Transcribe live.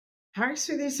Hi,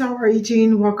 sweeties. How are you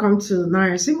doing? Welcome to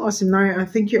Naya Sim or Naya, and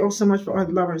thank you all so much for all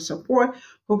the love and support.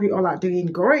 Hope you all are doing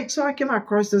great. So I came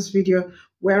across this video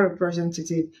where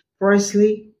Representative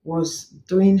Presley was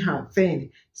doing her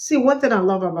thing. See, one thing I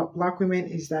love about Black women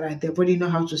is that they really know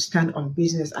how to stand on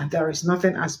business, and there is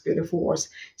nothing as beautiful as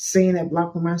seeing a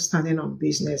Black woman standing on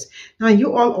business. Now,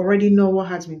 you all already know what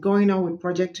has been going on with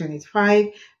Project 25,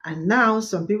 and now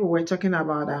some people were talking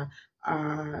about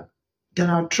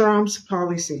Donald Trump's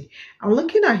policy. I'm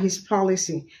looking at his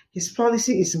policy. His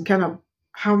policy is kind of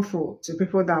harmful to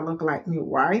people that look like me.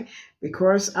 Why?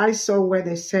 Because I saw where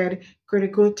they said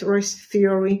critical race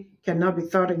theory cannot be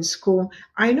taught in school.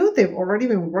 I know they've already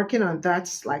been working on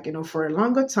that, like, for a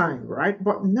longer time, right?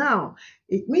 But now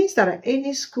it means that at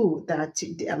any school that,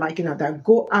 like, that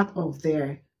go out of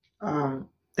their,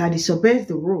 that disobeys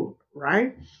the rule,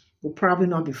 right? Will probably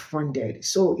not be funded.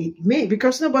 So it may,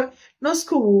 because no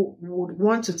school would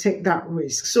want to take that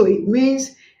risk. So it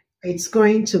means it's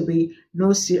going to be no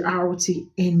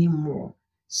CRT anymore.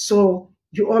 So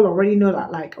you all already know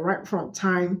that, like, right from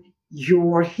time,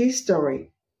 your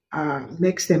history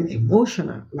makes them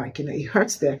emotional. Like, it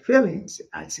hurts their feelings.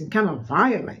 It's kind of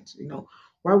violent.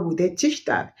 Why would they teach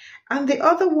that? And the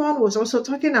other one was also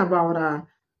talking about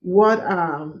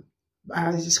what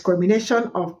discrimination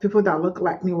of people that look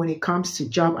like me when it comes to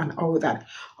job and all that.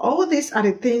 All these are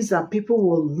the things that people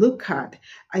will look at.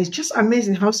 It's just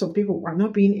amazing how some people are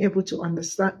not being able to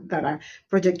understand that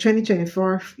Project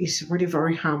 2024 is really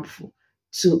very harmful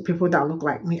to people that look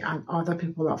like me and other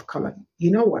people of color. You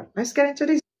know what? Let's get into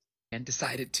this. And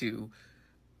decided to,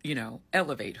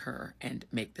 elevate her and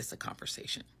make this a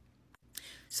conversation.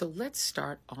 So let's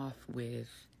start off with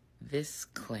this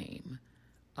claim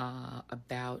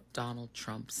about Donald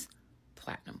Trump's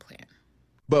platinum plan.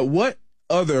 But what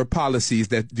other policies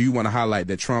that do you want to highlight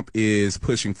that Trump is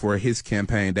pushing for his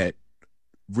campaign that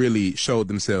really showed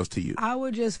themselves to you? I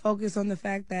would just focus on the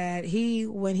fact that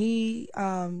when he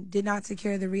did not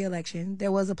secure the reelection,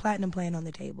 there was a platinum plan on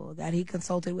the table that he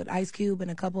consulted with Ice Cube and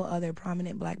a couple other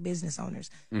prominent Black business owners.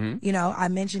 Mm-hmm. I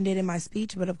mentioned it in my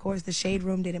speech, but of course the Shade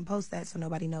Room didn't post that, so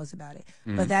nobody knows about it.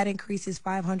 Mm-hmm. But that increases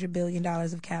 $500 billion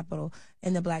of capital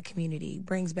in the Black community,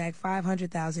 brings back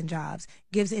 500,000 jobs,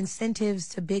 gives incentives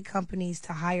to big companies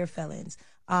to hire felons.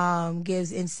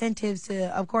 Gives incentives to,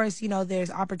 of course,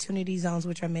 there's opportunity zones,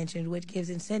 which are mentioned, which gives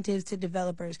incentives to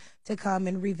developers to come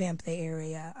and revamp the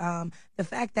area. The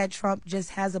fact that Trump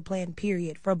just has a plan,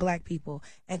 period, for Black people,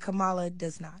 and Kamala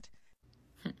does not.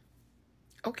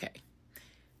 Okay,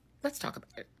 let's talk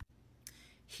about it.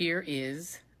 Here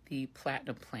is the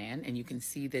platinum plan, and you can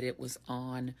see that it was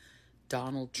on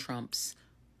Donald Trump's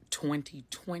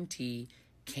 2020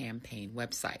 campaign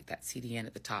website. That CDN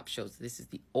at the top shows this is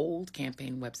the old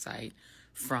campaign website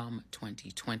from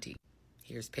 2020.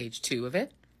 Here's page 2 of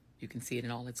it. You can see it in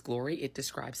all its glory. It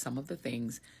describes some of the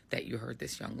things that you heard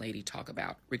this young lady talk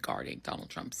about regarding Donald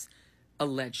Trump's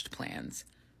alleged plans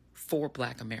for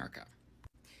Black America.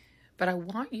 But I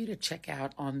want you to check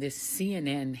out on this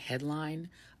CNN headline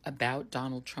about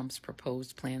Donald Trump's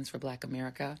proposed plans for Black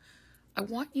America. I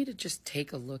want you to just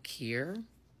take a look here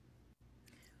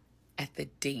at the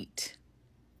date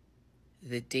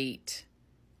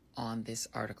on this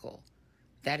article.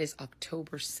 That is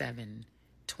October 7,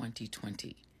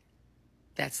 2020.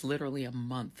 That's literally a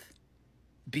month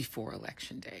before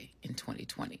Election Day in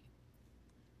 2020.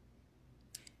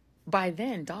 By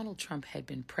then, Donald Trump had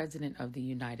been president of the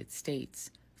United States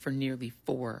for nearly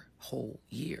 4 whole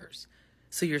years.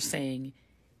 So you're saying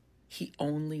he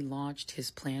only launched his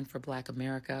plan for Black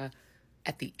America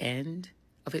at the end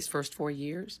of his first 4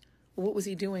 years? What was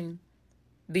he doing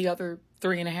the other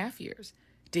 3.5 years?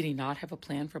 Did he not have a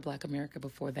plan for Black America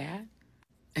before that?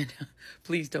 And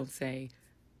please don't say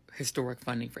historic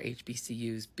funding for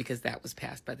HBCUs, because that was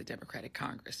passed by the Democratic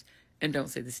Congress. And don't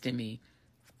say the STEMI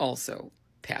also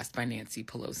passed by Nancy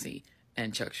Pelosi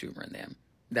and Chuck Schumer and them.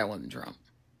 That wasn't Trump.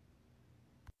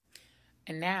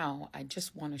 And now I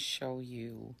just want to show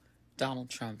you Donald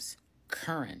Trump's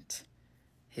current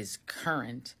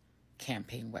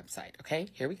campaign website. Okay,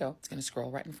 here we go. It's going to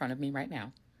scroll right in front of me right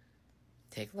now.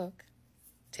 Take a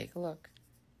look,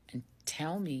 and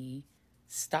tell me,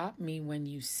 stop me when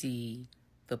you see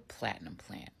the platinum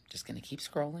plan. Just going to keep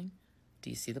scrolling. Do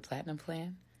you see the platinum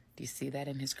plan? Do you see that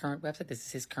in his current website? This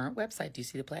is his current website. Do you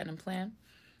see the platinum plan?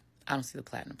 I don't see the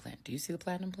platinum plan. Do you see the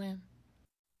platinum plan?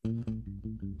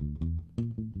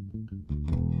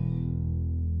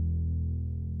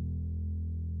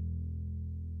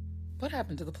 What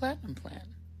happened to the platinum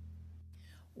plan?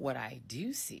 What I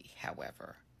do see,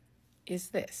 however, is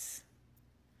this.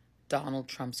 Donald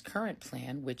Trump's current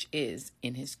plan, which is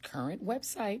in his current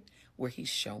website, where he's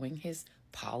showing his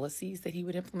policies that he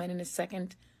would implement in his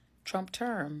second Trump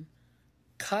term,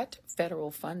 cut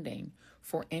federal funding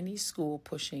for any school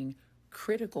pushing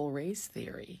critical race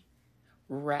theory,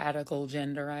 radical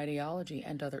gender ideology,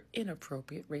 and other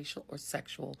inappropriate racial or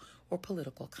sexual or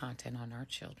political content on our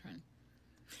children.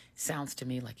 Sounds to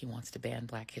me like he wants to ban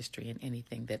Black history and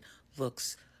anything that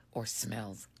looks or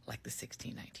smells like the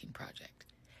 1619 Project.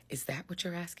 Is that what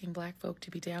you're asking Black folk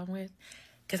to be down with?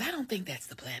 Because I don't think that's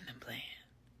the Platinum Plan.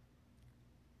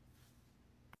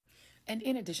 And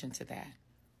in addition to that,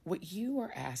 what you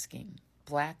are asking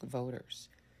Black voters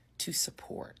to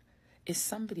support is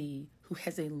somebody who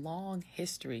has a long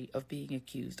history of being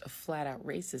accused of flat-out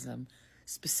racism,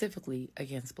 specifically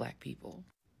against Black people.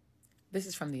 This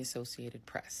is from the Associated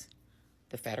Press.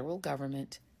 The federal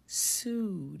government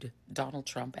sued Donald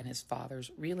Trump and his father's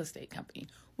real estate company,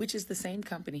 which is the same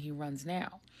company he runs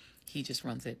now. He just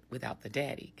runs it without the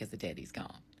daddy because the daddy's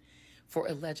gone, for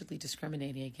allegedly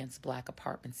discriminating against Black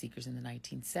apartment seekers in the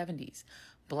 1970s.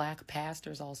 Black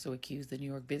pastors also accused the New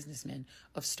York businessman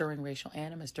of stirring racial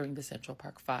animus during the Central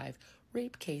Park 5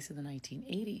 rape case in the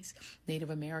 1980s. Native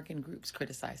American groups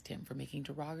criticized him for making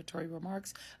derogatory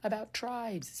remarks about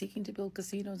tribes seeking to build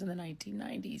casinos in the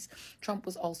 1990s. Trump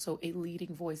was also a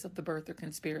leading voice of the birther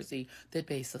conspiracy that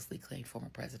baselessly claimed former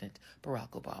President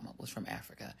Barack Obama was from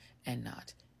Africa and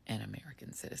not an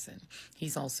American citizen.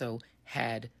 He's also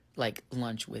had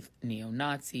lunch with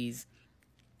neo-Nazis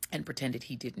and pretended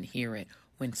he didn't hear it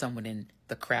when someone in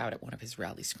the crowd at one of his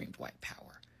rallies screamed white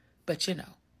power. But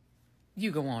you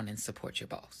go on and support your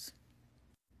boss.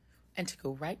 And to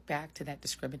go right back to that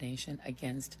discrimination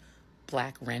against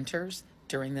Black renters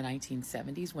during the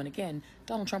 1970s, when again,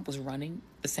 Donald Trump was running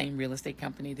the same real estate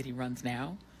company that he runs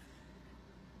now,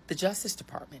 the Justice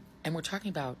Department, and we're talking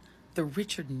about the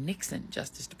Richard Nixon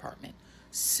Justice Department,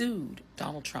 sued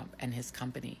Donald Trump and his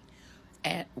company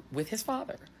and with his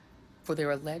father for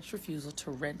their alleged refusal to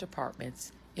rent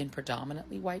apartments in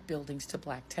predominantly white buildings to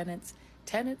Black tenants.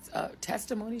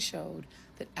 Testimony showed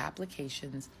that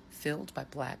applications filled by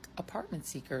Black apartment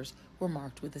seekers were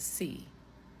marked with a C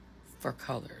for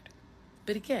colored.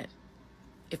 But again,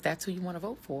 if that's who you want to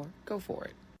vote for, go for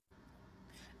it.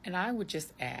 And I would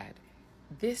just add,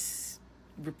 this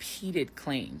repeated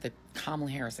claim that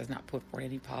Kamala Harris has not put forward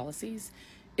any policies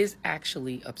is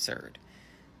actually absurd.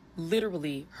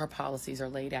 Literally, her policies are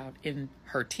laid out in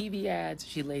her TV ads.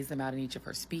 She lays them out in each of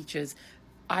her speeches.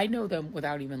 I know them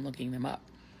without even looking them up.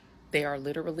 They are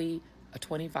literally a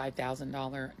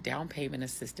 $25,000 down payment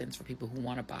assistance for people who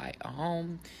want to buy a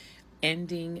home,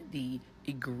 ending the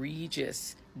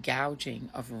egregious gouging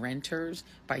of renters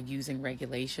by using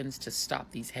regulations to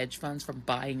stop these hedge funds from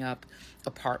buying up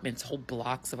apartments, whole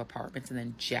blocks of apartments, and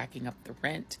then jacking up the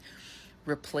rent,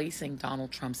 replacing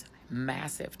Donald Trump's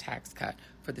massive tax cut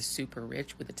for the super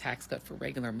rich with a tax cut for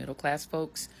regular middle class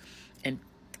folks, and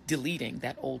deleting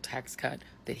that old tax cut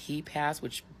that he passed,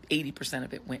 which 80%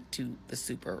 of it went to the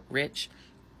super rich,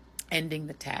 ending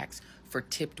the tax for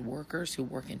tipped workers who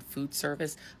work in food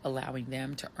service, allowing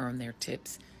them to earn their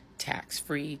tips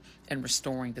tax-free, and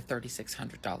restoring the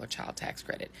 $3,600 child tax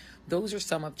credit. Those are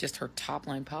some of just her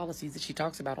top-line policies that she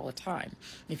talks about all the time.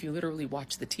 If you literally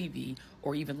watch the TV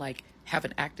or even have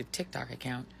an active TikTok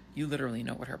account, you literally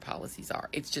know what her policies are.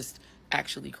 It's just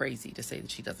actually crazy to say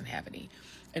that she doesn't have any.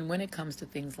 And when it comes to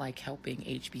things like helping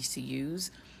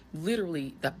HBCUs,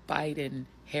 literally the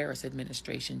Biden-Harris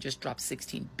administration just dropped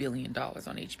 $16 billion on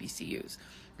HBCUs.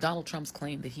 Donald Trump's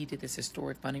claim that he did this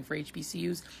historic funding for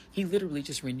HBCUs, he literally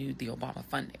just renewed the Obama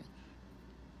funding.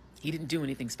 He didn't do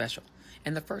anything special.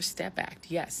 And the First Step Act,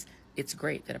 yes, it's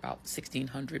great that about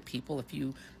 1,600 people,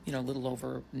 a little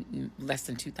over, less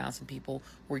than 2,000 people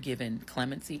were given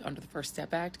clemency under the First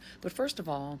Step Act. But first of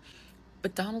all,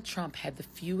 Donald Trump had the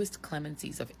fewest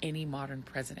clemencies of any modern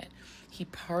president. He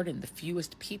pardoned the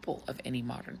fewest people of any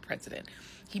modern president.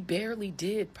 He barely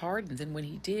did pardons, and when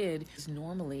he did, it was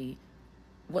normally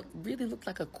what really looked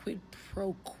like a quid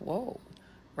pro quo,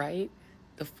 right?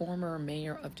 The former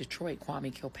mayor of Detroit,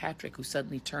 Kwame Kilpatrick, who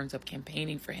suddenly turns up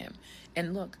campaigning for him.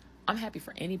 And look, I'm happy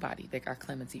for anybody that got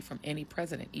clemency from any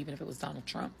president, even if it was Donald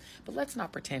Trump. But let's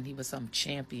not pretend he was some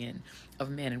champion of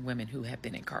men and women who have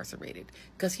been incarcerated,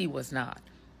 because he was not.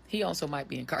 He also might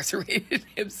be incarcerated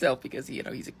himself because,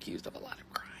 he's accused of a lot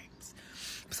of crimes.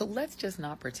 So let's just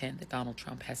not pretend that Donald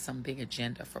Trump has some big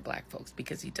agenda for Black folks,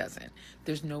 because he doesn't.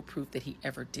 There's no proof that he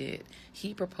ever did.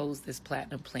 He proposed this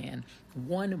Platinum Plan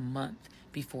 1 month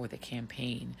before the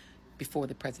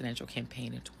presidential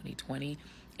campaign in 2020.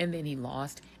 And then he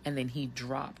lost, and then he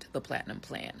dropped the Platinum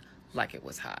Plan like it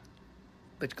was hot.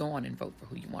 but go on and vote for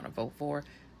who you want to vote for.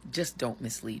 Just don't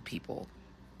mislead people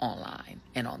online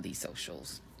and on these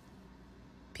socials.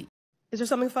 Peace. Is there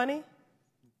something funny?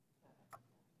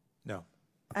 No.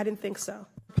 I didn't think so.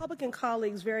 Republican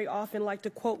colleagues very often like to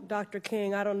quote Dr.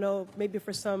 King, I don't know, maybe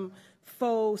for some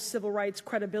faux civil rights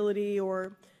credibility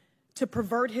or to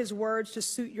pervert his words to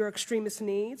suit your extremist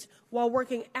needs, while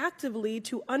working actively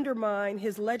to undermine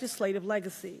his legislative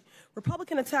legacy.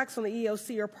 Republican attacks on the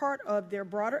EOC are part of their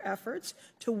broader efforts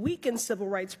to weaken civil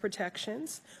rights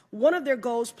protections. One of their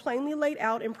goals plainly laid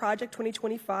out in Project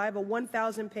 2025, a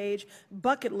 1,000-page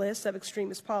bucket list of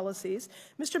extremist policies.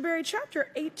 Mr. Berry,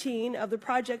 Chapter 18 of the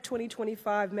Project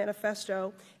 2025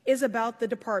 manifesto is about the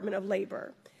Department of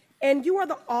Labor. And you are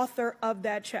the author of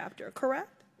that chapter,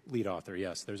 correct? Lead author,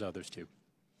 yes. There's others too.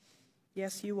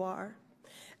 Yes, you are.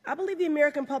 I believe the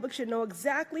American public should know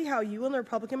exactly how you and the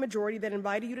Republican majority that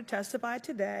invited you to testify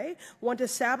today want to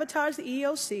sabotage the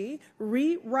EOC,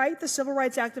 rewrite the Civil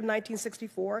Rights Act of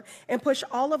 1964, and push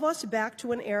all of us back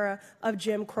to an era of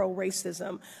Jim Crow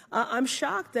racism. I'm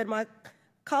shocked that my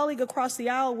colleague across the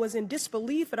aisle was in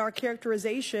disbelief at our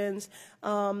characterizations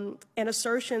and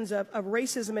assertions of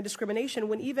racism and discrimination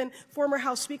when even former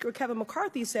House Speaker Kevin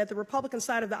McCarthy said the Republican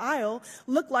side of the aisle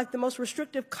looked like the most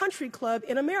restrictive country club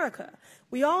in America.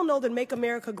 We all know that Make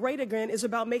America Great Again is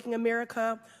about making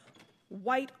America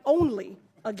white only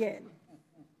again.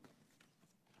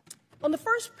 On the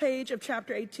first page of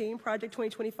Chapter 18, Project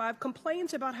 2025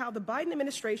 complains about how the Biden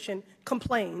administration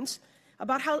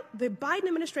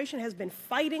has been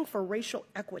fighting for racial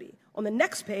equity. On the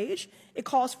next page, it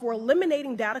calls for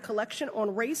eliminating data collection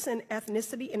on race and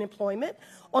ethnicity in employment.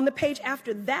 On the page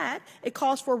after that, it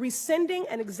calls for rescinding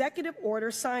an executive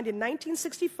order signed in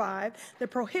 1965 that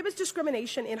prohibits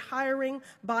discrimination in hiring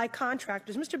by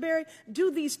contractors. Mr. Berry,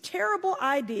 do these terrible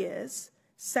ideas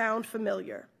sound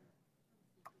familiar?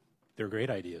 They're great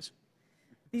ideas.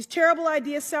 These terrible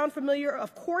ideas sound familiar?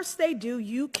 Of course they do.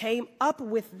 You came up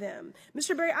with them.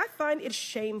 Mr. Berry, I find it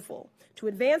shameful to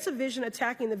advance a vision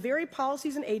attacking the very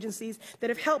policies and agencies that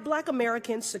have helped Black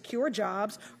Americans secure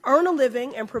jobs, earn a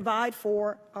living, and provide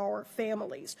for our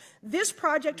families. This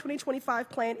Project 2025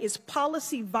 plan is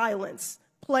policy violence,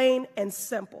 plain and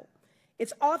simple.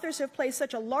 Its authors have placed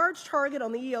such a large target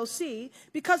on the EOC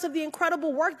because of the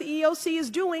incredible work the EOC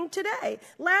is doing today.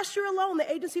 Last year alone,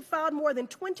 the agency filed more than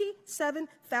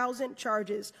 27,000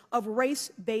 charges of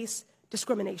race-based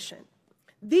discrimination.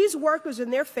 These workers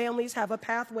and their families have a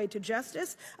pathway to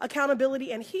justice,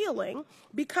 accountability, and healing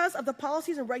because of the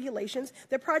policies and regulations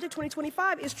that Project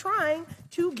 2025 is trying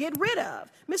to get rid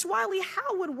of. Ms. Wiley,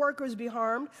 how would workers be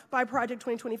harmed by Project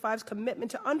 2025's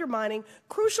commitment to undermining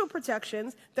crucial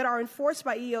protections that are enforced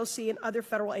by EOC and other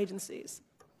federal agencies?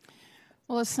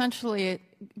 Well, essentially, it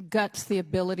guts the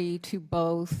ability to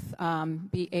both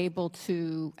be able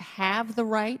to have the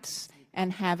rights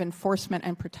and have enforcement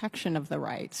and protection of the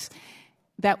rights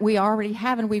that we already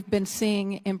have, and we've been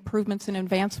seeing improvements and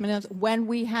advancements when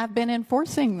we have been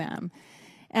enforcing them.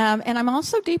 And I'm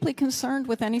also deeply concerned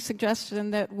with any suggestion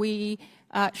that we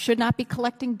should not be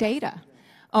collecting data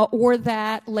or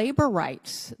that labor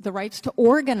rights, the rights to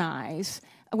organize,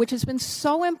 which has been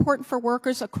so important for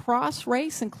workers across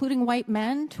race, including white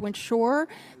men, to ensure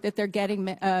that they're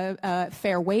getting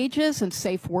fair wages and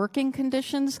safe working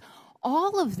conditions.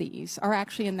 All of these are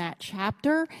actually in that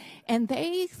chapter, and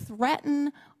they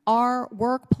threaten our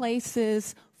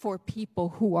workplaces for people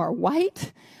who are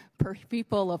white, for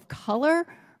people of color,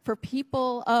 for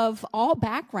people of all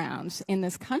backgrounds in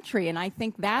this country. And I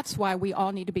think that's why we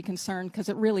all need to be concerned, because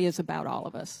it really is about all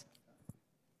of us.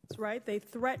 That's right. They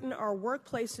threaten our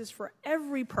workplaces for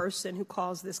every person who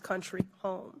calls this country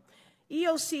home.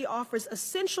 EOC offers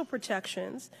essential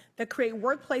protections that create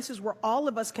workplaces where all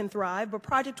of us can thrive, but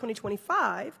Project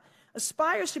 2025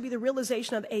 aspires to be the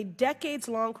realization of a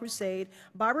decades-long crusade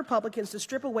by Republicans to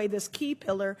strip away this key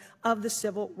pillar of the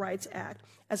Civil Rights Act.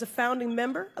 As a founding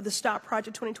member of the Stop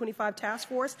Project 2025 Task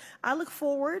Force, I look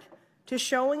forward to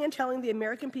showing and telling the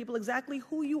American people exactly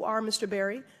who you are, Mr.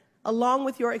 Berry, along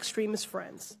with your extremist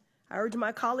friends. I urge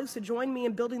my colleagues to join me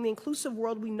in building the inclusive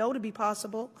world we know to be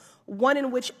possible, one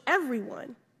in which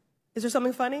everyone, is there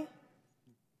something funny?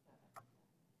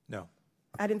 No.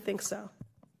 I didn't think so.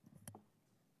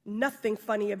 Nothing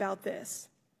funny about this.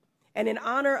 And in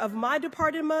honor of my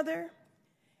departed mother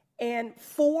and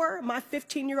for my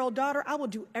 15-year-old daughter, I will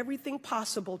do everything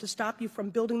possible to stop you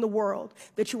from building the world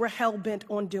that you were hell-bent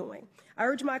on doing. I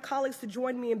urge my colleagues to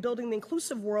join me in building the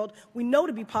inclusive world we know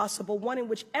to be possible, one in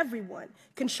which everyone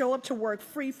can show up to work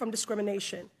free from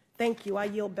discrimination. Thank you. I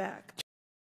yield back.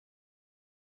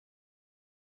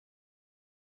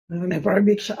 And a very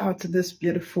big shout out to this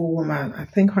beautiful woman. I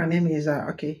think her name is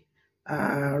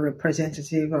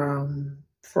Representative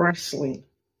Presley.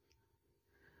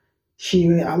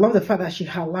 I love the fact that she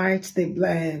highlights the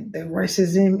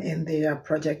racism in the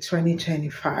Project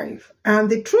 2025. And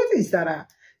the truth is that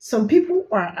some people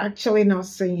are actually not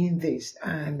saying this,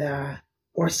 and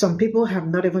or some people have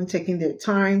not even taken their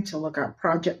time to look at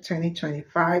Project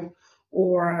 2025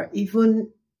 or even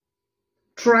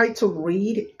try to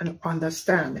read and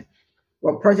understand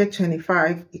what Project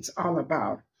 25 is all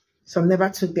about. Some never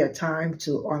took their time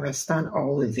to understand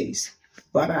all of this.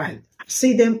 But I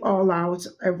see them all out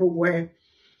everywhere,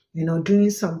 doing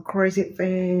some crazy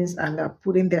things and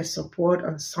putting their support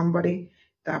on somebody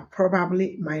that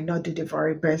probably might not do the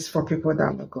very best for people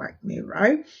that look like me,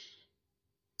 right?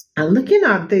 And looking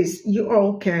at this, you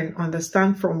all can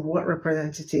understand from what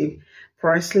Representative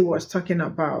Presley was talking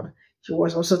about. She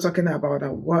was also talking about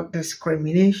work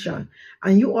discrimination.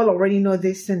 And you all already know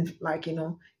this, and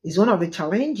is one of the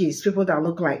challenges people that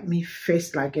look like me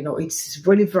face. It's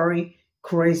really very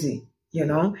crazy,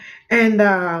 And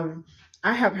I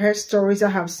have heard stories,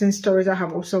 I have seen stories, I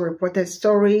have also reported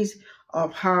stories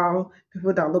of how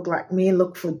people that look like me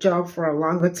look for jobs for a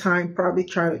longer time, probably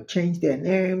try to change their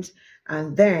names,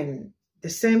 and then the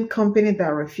same company that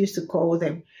refused to call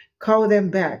them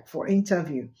back for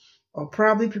interview. Or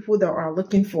probably people that are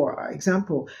looking for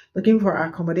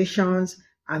accommodations,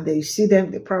 and they see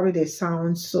them, they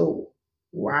sound so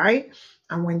white.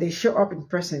 And when they show up in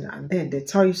person and then they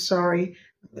tell you sorry,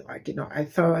 I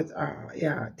thought,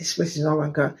 this place is no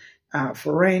longer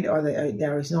for rent, or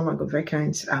there is no longer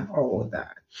vacant, and all of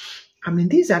that. I mean,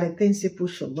 these are the things people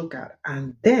should look at,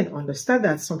 and then understand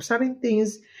that some certain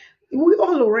things, we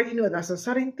all already know that some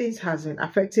certain things has been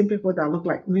affecting people that look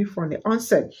like me from the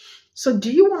onset. So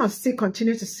do you want to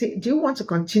continue to sit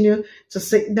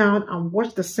down and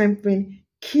watch the same thing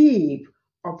keep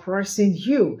oppressing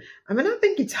you? I mean, I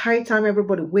think it's high time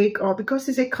everybody wake up, because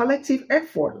it's a collective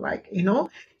effort.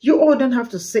 You all don't have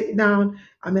to sit down.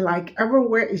 I mean,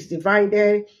 everywhere is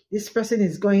divided. This person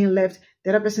is going left,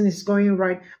 the other person is going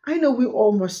right. I know we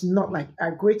all must not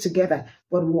agree together,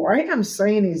 but what I am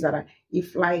saying is that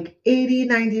if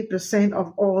 80-90%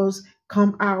 of us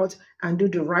come out and do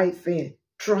the right thing,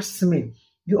 trust me,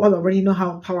 you all already know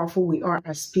how powerful we are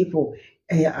as people,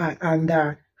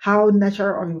 and how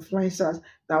natural influencers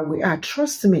that we are.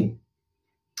 Trust me,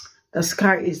 the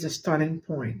sky is the starting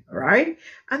point, right?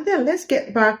 And then let's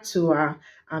get back to,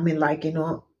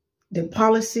 the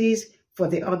policies for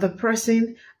the other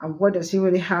person, and what does he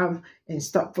really have in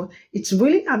stock for. It's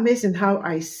really amazing how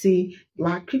I see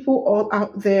Black people all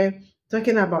out there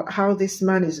talking about how this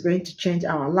man is going to change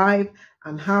our life,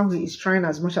 and how he is trying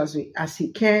as much as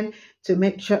he can to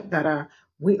make sure that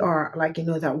we are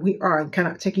that we are kind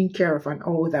of taken care of and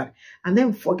all that. And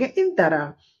then forgetting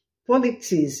that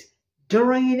politics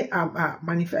during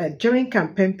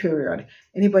campaign period,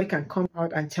 anybody can come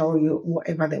out and tell you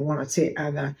whatever they want to say.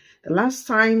 And the last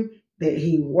time that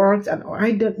he worked, and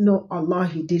I don't know a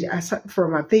lot he did, aside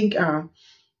from, I think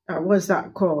what's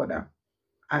that called?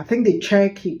 I think the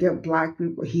check he gave Black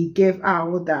people, he gave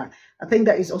out that. I think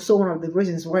that is also one of the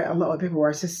reasons why a lot of people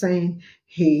are just saying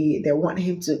they want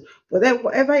him to. But then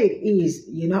whatever it is,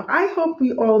 I hope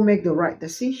we all make the right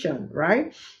decision,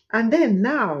 right? And then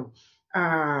now,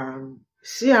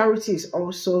 CRT is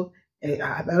also,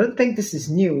 I don't think this is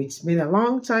new. It's been a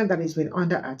long time that it's been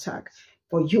under attack.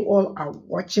 But you all are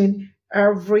watching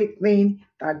everything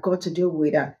that got to do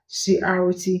with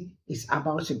CRT is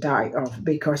about to die off,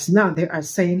 because now they are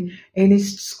saying any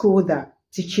school that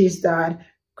teaches that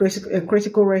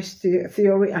critical race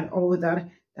theory and all that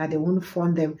they won't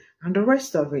fund them, and the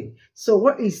rest of it. So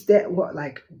what is that? What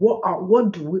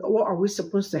are we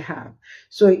supposed to have?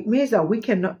 So it means that we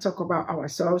cannot talk about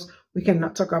ourselves, we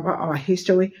cannot talk about our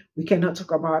history, we cannot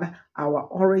talk about our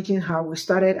origin, how we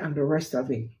started, and the rest of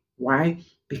it. Why?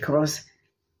 Because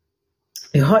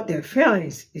they hurt their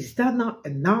feelings. Is that not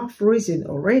enough reason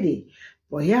already?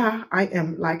 But yeah, I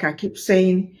am, like I keep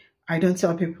saying, I don't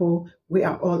tell people we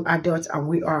are all adults and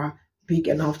we are big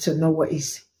enough to know what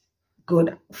is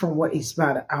good from what is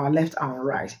bad, our left, our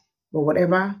right. But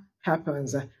whatever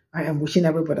happens, I am wishing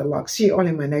everybody luck. See you all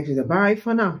in my next video. Bye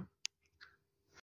for now.